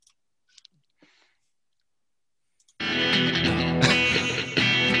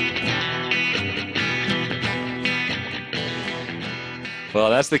Well,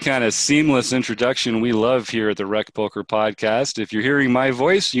 that's the kind of seamless introduction we love here at the Rec Poker Podcast. If you're hearing my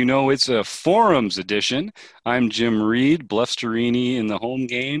voice, you know it's a Forums edition. I'm Jim Reed, Bluffsterini in the home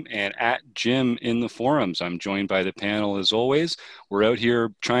game, and at Jim in the Forums. I'm joined by the panel as always. We're out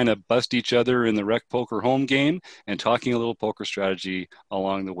here trying to bust each other in the Rec Poker home game and talking a little poker strategy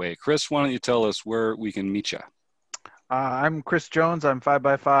along the way. Chris, why don't you tell us where we can meet you? I'm Chris Jones. I'm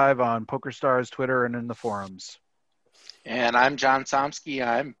 5x5 on PokerStars, Twitter, and in the forums. And I'm John Somsky.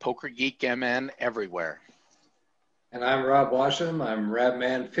 I'm Poker Geek MN everywhere. And I'm Rob Washam. I'm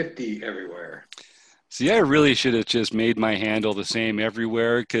Rabman50 everywhere. See, I really should have just made my handle the same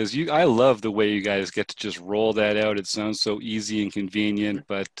everywhere because I love the way you guys get to just roll that out. It sounds so easy and convenient,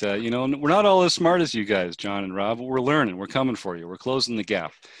 but we're not all as smart as you guys, John and Rob. But we're learning. We're coming for you. We're closing the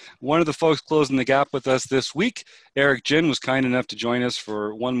gap. One of the folks closing the gap with us this week, Eric Jin, was kind enough to join us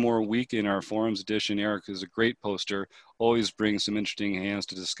for one more week in our Forums edition. Eric is a great poster, always brings some interesting hands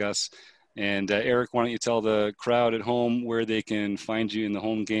to discuss. And Eric, why don't you tell the crowd at home where they can find you in the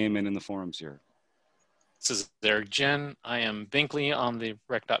home game and in the forums here? This is Eric Jin. I am Binkley on the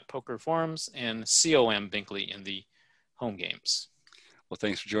Rec.Poker forums and COM Binkley in the home games. Well,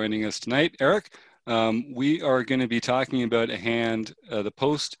 thanks for joining us tonight, Eric. We are going to be talking about a hand. The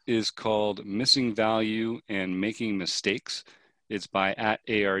post is called Missing Value and Making Mistakes. It's by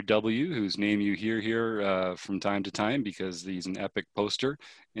 @ARW, whose name you hear here from time to time because he's an epic poster.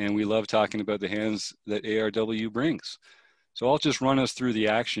 And we love talking about the hands that ARW brings. So I'll just run us through the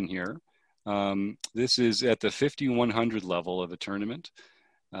action here. This is at the 5,100 level of a tournament.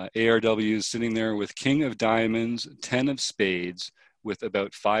 ARW is sitting there with King of Diamonds, 10 of Spades, with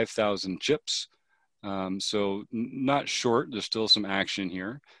about 5,000 chips. So not short, there's still some action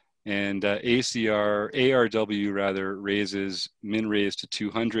here. And ARW raises min raise to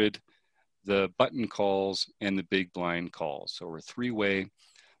 200, the button calls, and the big blind calls. So we're three-way.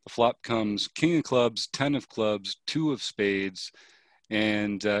 The flop comes King of Clubs, 10 of Clubs, 2 of Spades,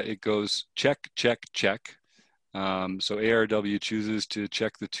 and it goes check, check, check. So ARW chooses to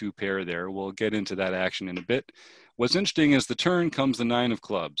check the 2 pair there. We'll get into that action in a bit. What's interesting is the turn comes the 9 of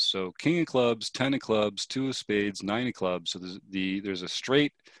Clubs. So King of Clubs, 10 of Clubs, 2 of Spades, 9 of Clubs. So there's a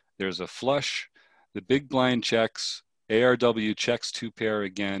straight, there's a flush, the big blind checks, ARW checks 2 pair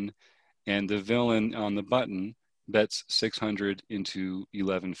again, and the villain on the button bets 600 into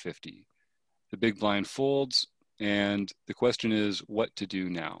 1150. The big blind folds, and the question is what to do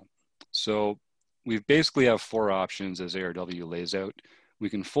now. So we basically have 4 options as ARW lays out.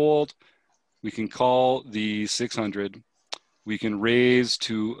 We can fold, we can call the 600, we can raise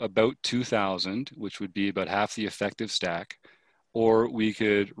to about 2,000, which would be about half the effective stack, or we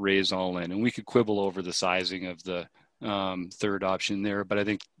could raise all in. And we could quibble over the sizing of the third option there, but I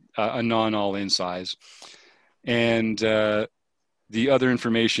think a non-all-in size. And the other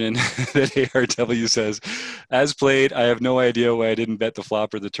information that ARW says, as played, I have no idea why I didn't bet the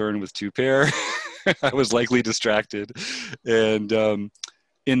flop or the turn with 2 pair. I was likely distracted. And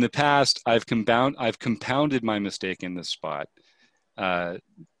in the past, I've compounded my mistake in this spot.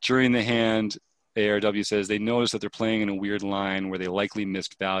 During the hand, ARW says they notice that they're playing in a weird line where they likely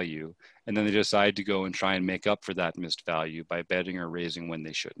missed value, and then they decide to go and try and make up for that missed value by betting or raising when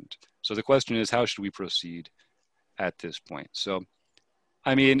they shouldn't. So the question is, how should we proceed at this point? So,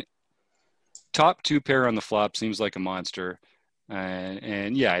 I mean, top 2 pair on the flop seems like a monster.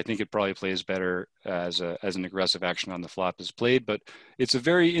 And yeah, I think it probably plays better as an aggressive action on the flop is played, but it's a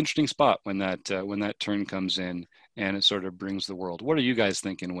very interesting spot when that turn comes in and it sort of brings the world. What are you guys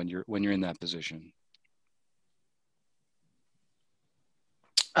thinking when you're in that position?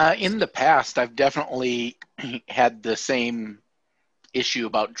 In the past, I've definitely had the same issue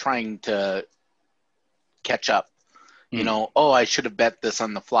about trying to catch up. You know, I should have bet this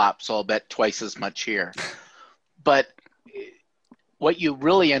on the flop, so I'll bet twice as much here. But what you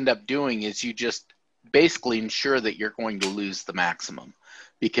really end up doing is you just basically ensure that you're going to lose the maximum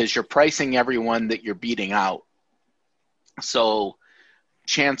because you're pricing everyone that you're beating out. So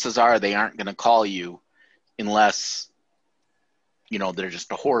chances are they aren't going to call you unless, they're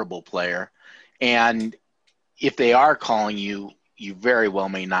just a horrible player. And if they are calling you, you very well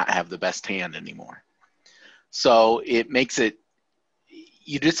may not have the best hand anymore. So it makes it,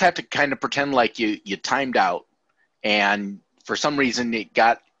 you just have to kind of pretend like you timed out and for some reason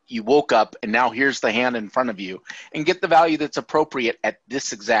you woke up and now here's the hand in front of you and get the value that's appropriate at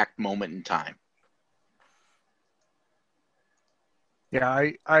this exact moment in time.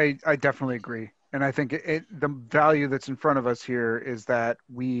 Yeah, I definitely agree. And I think the value that's in front of us here is that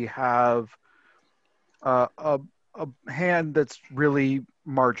we have a hand that's really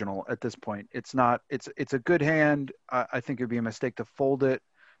marginal at this point. It's not. It's a good hand. I think it'd be a mistake to fold it,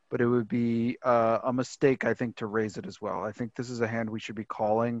 but it would be a mistake, I think, to raise it as well. I think this is a hand we should be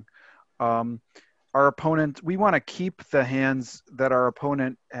calling. Our opponent, we want to keep the hands that our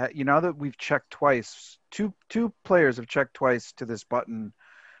opponent, now that we've checked twice, two players have checked twice to this button.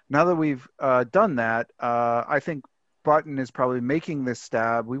 Now that we've done that, I think button is probably making this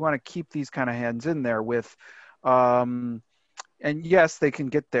stab. We want to keep these kind of hands in there with, and yes, they can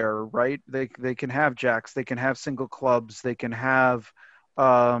get there, right? They can have jacks, they can have single clubs, they can have,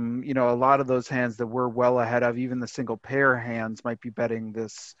 a lot of those hands that we're well ahead of. Even the single pair hands might be betting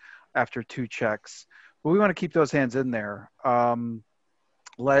this after two checks, but we want to keep those hands in there. I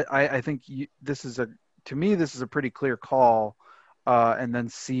think this is a pretty clear call, and then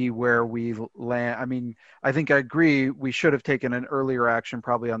see where we land. I mean, I think I agree. We should have taken an earlier action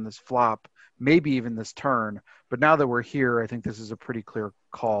probably on this flop, maybe even this turn. But now that we're here, I think this is a pretty clear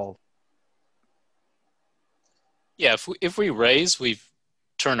call. Yeah, if we raise, we've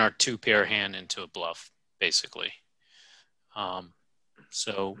turned our two pair hand into a bluff, basically.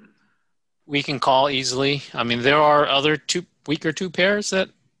 So we can call easily. I mean, there are other weaker two pairs that,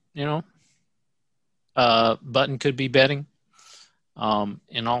 button could be betting.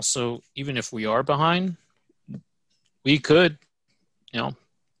 And also, even if we are behind, we could get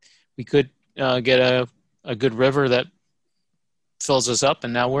a good river that fills us up,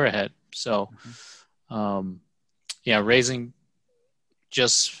 and now we're ahead. So, raising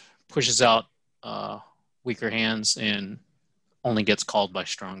just pushes out weaker hands and only gets called by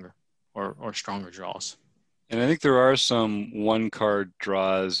stronger or stronger draws. And I think there are some one card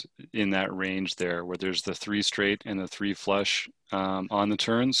draws in that range there where there's the 3 straight and the 3 flush on the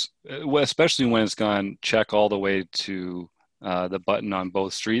turns, especially when it's gone check all the way to the button on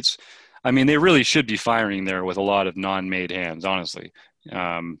both streets. I mean, they really should be firing there with a lot of non-made hands, honestly,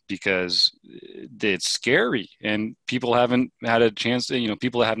 because it's scary and people haven't had a chance to,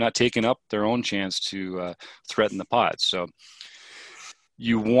 people have not taken up their own chance to threaten the pot. So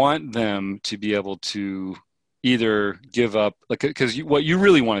you want them to be able to either give up, because what you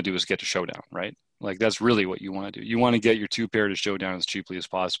really want to do is get to showdown, right? Like that's really what you want to do. You want to get your 2 pair to showdown as cheaply as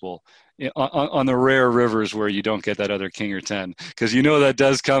possible on the rare rivers where you don't get that other king or 10, because that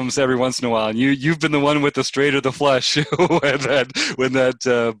does come every once in a while, and you've been the one with the straight or the flush when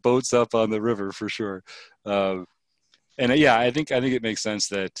that boats up on the river for sure. I think it makes sense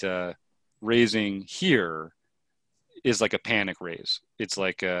that raising here is like a panic raise. It's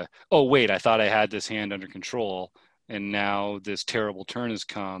like, oh wait, I thought I had this hand under control, and now this terrible turn has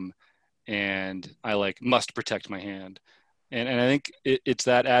come, and I must protect my hand. And I think it's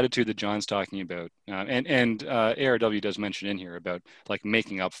that attitude that John's talking about. And ARW does mention in here about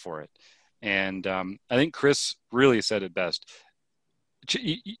making up for it. And I think Chris really said it best.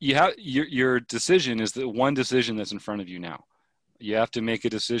 You have your decision is the one decision that's in front of you now. You have to make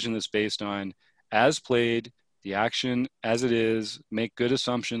a decision that's based on as played, the action as it is, make good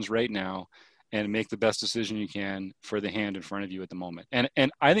assumptions right now, and make the best decision you can for the hand in front of you at the moment.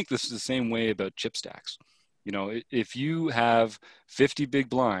 And I think this is the same way about chip stacks. If you have 50 big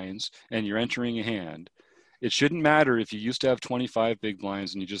blinds and you're entering a hand, it shouldn't matter if you used to have 25 big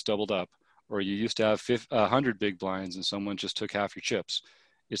blinds and you just doubled up, or you used to have 100 big blinds and someone just took half your chips.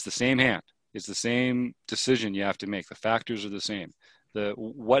 It's the same hand. It's the same decision you have to make. The factors are the same.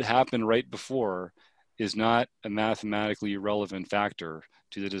 What happened right before is not a mathematically irrelevant factor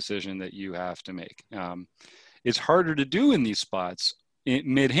to the decision that you have to make. It's harder to do in these spots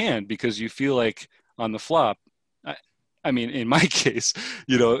mid-hand because you feel like on the flop, I mean, in my case,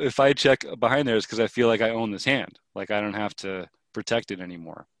 if I check behind there, it's because I feel like I own this hand. Like I don't have to protect it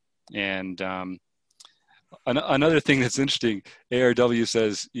anymore. And another thing that's interesting, ARW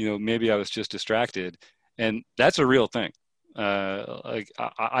says, maybe I was just distracted. And that's a real thing.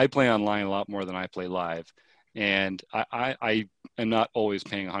 I play online a lot more than I play live, and I am not always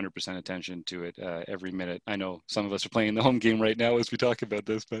paying 100% attention to it every minute. I know some of us are playing the home game right now as we talk about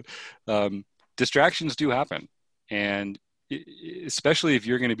this, but distractions do happen, and especially if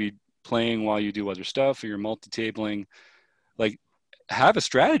you're going to be playing while you do other stuff or you're multi-tabling, have a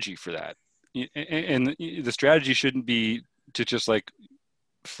strategy for that. And the strategy shouldn't be to just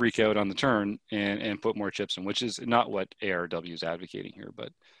freak out on the turn and put more chips in, which is not what ARW is advocating here.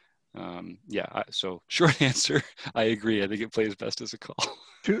 But so short answer, I agree. I think it plays best as a call.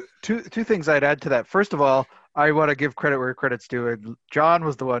 Two things I'd add to that. First of all, I want to give credit where credit's due. And John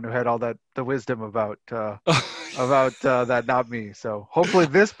was the one who had all the wisdom about that, not me. So hopefully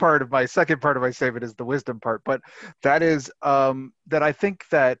this second part of my statement is the wisdom part. But that is that I think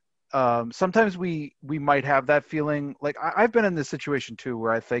that sometimes we might have that feeling. Like I've been in this situation too,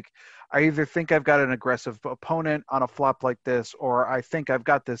 where I either think I've got an aggressive opponent on a flop like this, or I think I've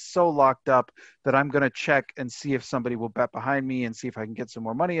got this so locked up that I'm going to check and see if somebody will bet behind me and see if I can get some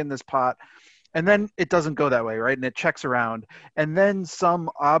more money in this pot. And then it doesn't go that way, right? And it checks around, and then some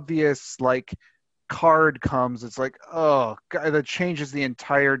obvious like card comes. It's like, oh, God, that changes the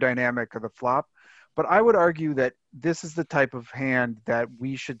entire dynamic of the flop. But I would argue that this is the type of hand that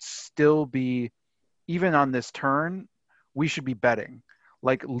we should still be, even on this turn, we should be betting,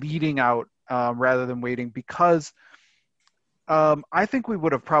 like leading out rather than waiting, because I think we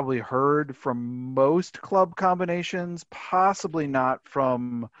would have probably heard from most club combinations, possibly not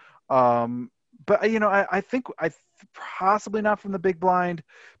from, but I think possibly not from the big blind.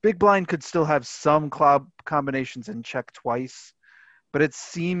 Big blind could still have some club combinations and check twice, but it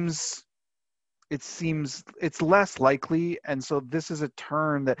seems it's less likely. And so this is a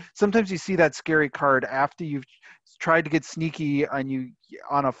turn that sometimes you see that scary card after you've tried to get sneaky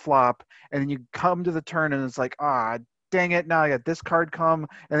on a flop, and then you come to the turn and it's like, dang it, now I got this card come,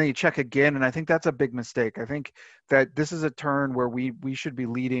 and then you check again. And I think that's a big mistake. I think that this is a turn where we should be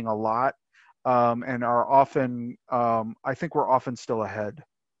leading a lot, and are often, I think we're often still ahead.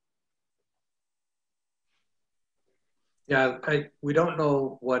 Yeah, we don't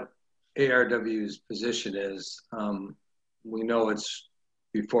know what ARW's position is. We know it's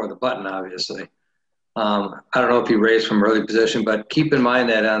before the button, obviously. I don't know if he raised from early position, but keep in mind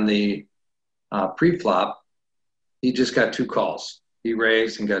that on the pre-flop, he just got 2 calls. He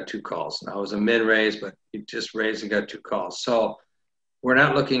raised and got 2 calls. Now it was a mid-raise, but he just raised and got 2 calls. So we're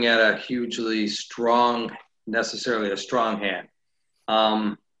not looking at a hugely strong, necessarily a strong hand.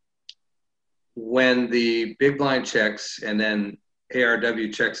 When the big blind checks and then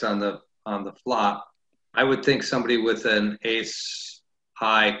ARW checks on the flop, I would think somebody with an ace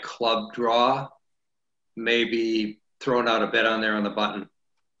high club draw may be throwing out a bet on there on the button.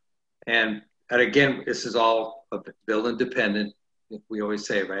 And again, this is all villain dependent. We always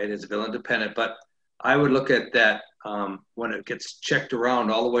say, right? It's villain dependent. But I would look at that when it gets checked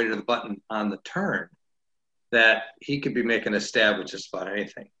around all the way to the button on the turn, that he could be making a stab with just about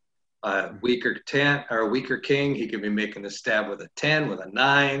anything. Weaker 10 or a weaker king, he could be making a stab with a 10, with a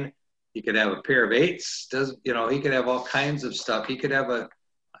 9. He could have a pair of 8s. He could have all kinds of stuff. He could have a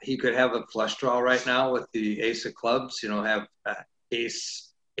flush draw right now with the ace of clubs. Have a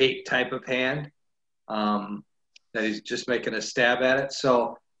ace 8 type of hand that he's just making a stab at it.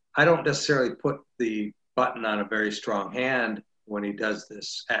 So I don't necessarily put the button on a very strong hand when he does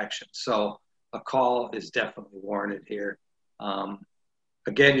this action. So a call is definitely warranted here.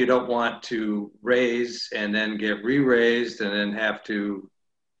 Again, you don't want to raise and then get re-raised and then have to,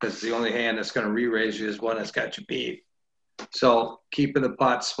 because the only hand that's going to re-raise you is one that's got you beat. So keeping the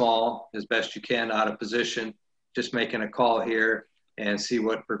pot small as best you can, out of position, just making a call here and see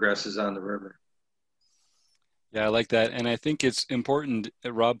what progresses on the river. Yeah, I like that. And I think it's important,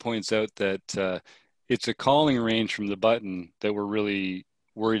 Rob points out that it's a calling range from the button that we're really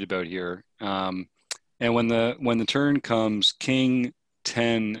worried about here. And when the turn comes king,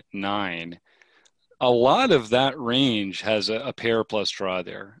 10, 9, a lot of that range has a pair plus draw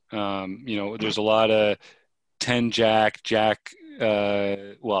there. There's a lot of 10 jack, not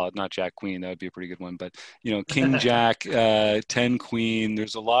jack queen, that would be a pretty good one, but king jack, 10 queen.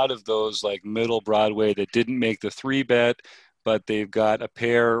 There's a lot of those like middle Broadway that didn't make the 3-bet, but they've got a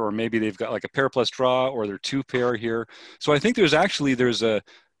pair, or maybe they've got like a pair plus draw, or they're 2 pair here. So I think there's a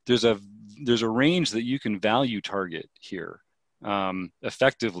range that you can value target here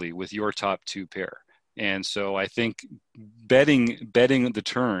effectively with your top 2 pair. And so I think betting the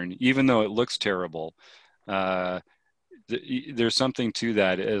turn, even though it looks terrible, there's something to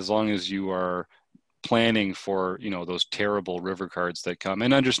that, as long as you are planning for those terrible river cards that come,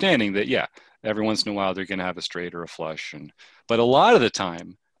 and understanding that every once in a while they're going to have a straight or a flush, but a lot of the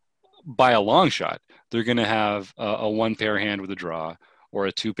time, by a long shot, they're going to have a 1-pair hand with a draw, or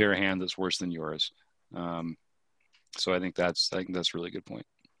a 2-pair hand that's worse than yours. So I think that's a really good point.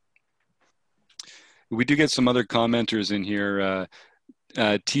 We do get some other commenters in here.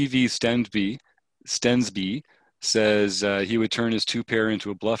 TV Stensby says he would turn his 2-pair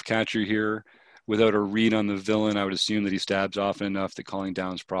into a bluff catcher here. Without a read on the villain, I would assume that he stabs often enough that calling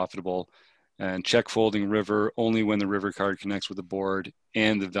down is profitable. And check folding river only when the river card connects with the board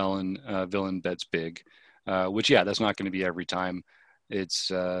and the villain bets big, which, that's not going to be every time.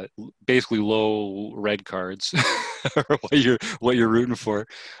 It's basically low red cards what you're rooting for.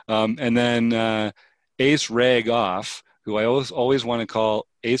 And then ace rag off who I always want to call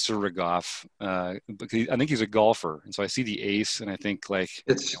Ace Ragoff, because I think he's a golfer, and so I see the ace, and I think like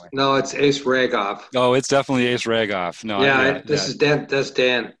it's Ace Ragoff. Oh, it's definitely Ace Ragoff. No, Is Dan. That's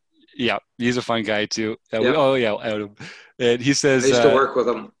Dan. Yeah, he's a fun guy too. Yep. Adam, and he says I used to work with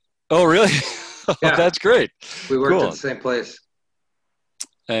him. Oh, really? Yeah. That's great. We worked at the same place.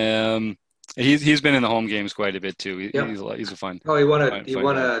 He's been in the home games quite a bit too. He's a fun. Oh, he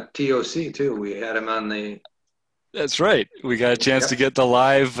won a TOC too. We had him on the. That's right. We got a chance to get the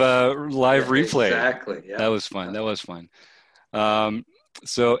live replay. Exactly. Yeah. That was fun.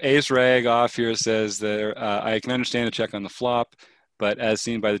 So Ace Ragoff here says that I can understand a check on the flop, but as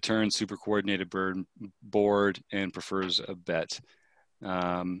seen by the turn, super coordinated board and prefers a bet.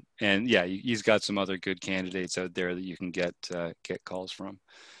 And yeah, he's got some other good candidates out there that you can get calls from.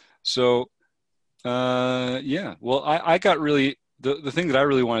 So yeah, well, I got really the thing that I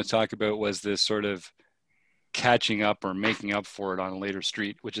really want to talk about was this sort of catching up or making up for it on a later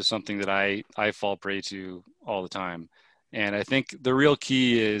street, which is something that I fall prey to all the time. And I think the real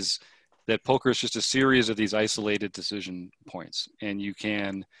key is that poker is just a series of these isolated decision points, and you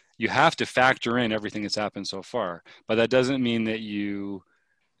have to factor in everything that's happened so far, but that doesn't mean that you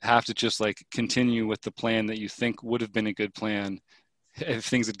have to just like continue with the plan that you think would have been a good plan if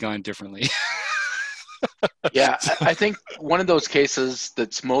things had gone differently. Yeah, I think one of those cases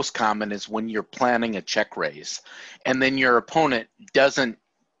that's most common is when you're planning a check raise and then your opponent doesn't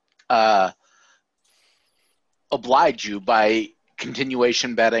oblige you by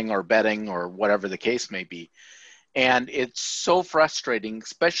continuation betting or whatever the case may be. And it's so frustrating,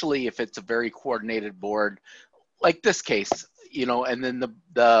 especially if it's a very coordinated board like this case, and then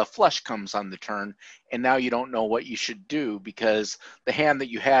the flush comes on the turn and now you don't know what you should do because the hand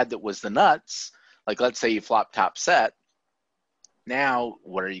that you had that was the nuts, like let's say you flop top set, now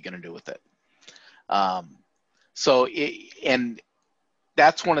what are you going to do with it? And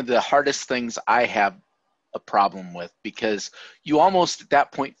that's one of the hardest things I have a problem with, because you almost at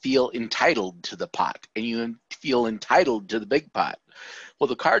that point feel entitled to the pot and you feel entitled to the big pot. Well,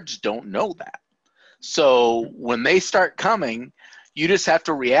 the cards don't know that. So when they start coming, you just have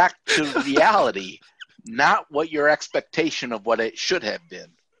to react to reality, not what your expectation of what it should have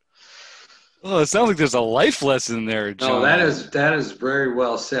been. Oh, it sounds like there's a life lesson there, John. No, that is very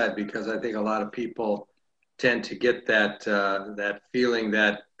well said, because I think a lot of people tend to get that feeling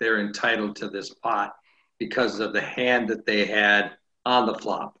that they're entitled to this pot because of the hand that they had on the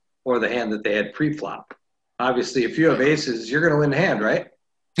flop or the hand that they had pre-flop. Obviously, if you have aces, you're going to win the hand, right?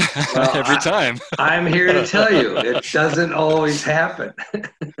 Well, every time. I'm here to tell you, it doesn't always happen.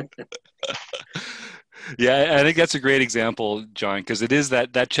 Yeah, I think that's a great example, John, because it is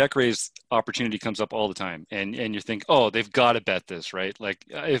that check raise opportunity comes up all the time, and you think, oh, they've got to bet this, right? Like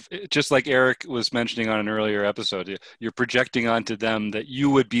if just like Eric was mentioning on an earlier episode, you're projecting onto them that you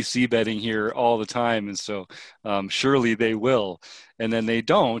would be c-betting here all the time, and so surely they will, and then they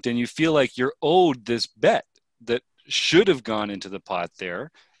don't, and you feel like you're owed this bet that should have gone into the pot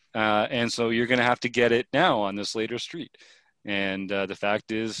there, and so you're going to have to get it now on this later street, and the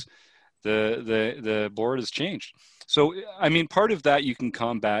fact is, the board has changed. So, I mean, part of that you can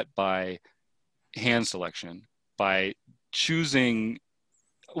combat by hand selection, by choosing,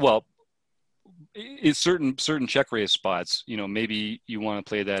 well, it's certain check raise spots, maybe you want to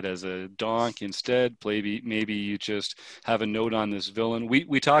play that as a donk instead. Maybe you just have a note on this villain.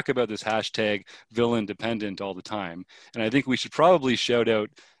 We talk about this hashtag villain dependent all the time. And I think we should probably shout out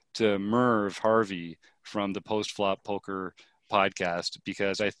to Merv Harvey from the Post Flop Poker podcast,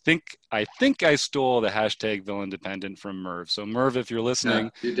 because I think I stole the hashtag villain dependent from Merv. So Merv, if you're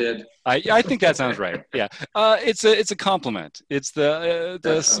listening, yeah, you did. I think that sounds right. Yeah, it's a compliment. It's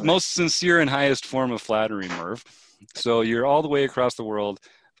the most sincere and highest form of flattery, Merv. So you're all the way across the world.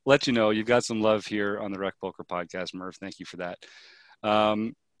 Let you know you've got some love here on the Rec Poker podcast, Merv. Thank you for that.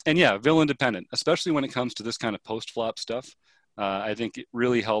 And yeah, villain dependent, especially when it comes to this kind of post flop stuff. I think it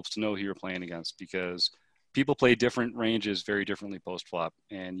really helps to know who you're playing against, because people play different ranges very differently post-flop,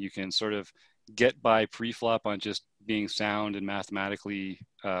 and you can sort of get by pre-flop on just being sound and mathematically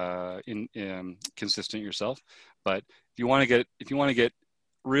consistent yourself. But if you want to get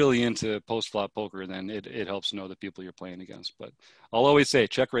really into post-flop poker, then it helps to know the people you're playing against. But I'll always say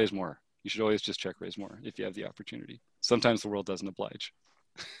check raise more. You should always just check raise more if you have the opportunity. Sometimes the world doesn't oblige.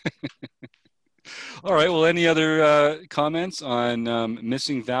 All right. Well, any other comments on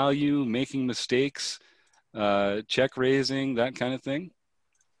missing value, making mistakes, check raising, that kind of thing?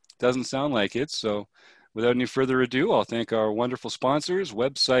 Doesn't sound like it. So without any further ado, I'll thank our wonderful sponsors,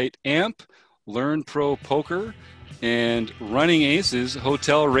 website AMP, Learn Pro Poker, and Running Aces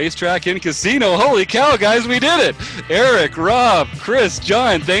Hotel, Racetrack, and Casino. Holy cow, guys, we did it! Eric, Rob, Chris,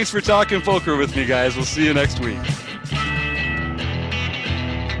 John, thanks for talking poker with me, guys. We'll see you next week.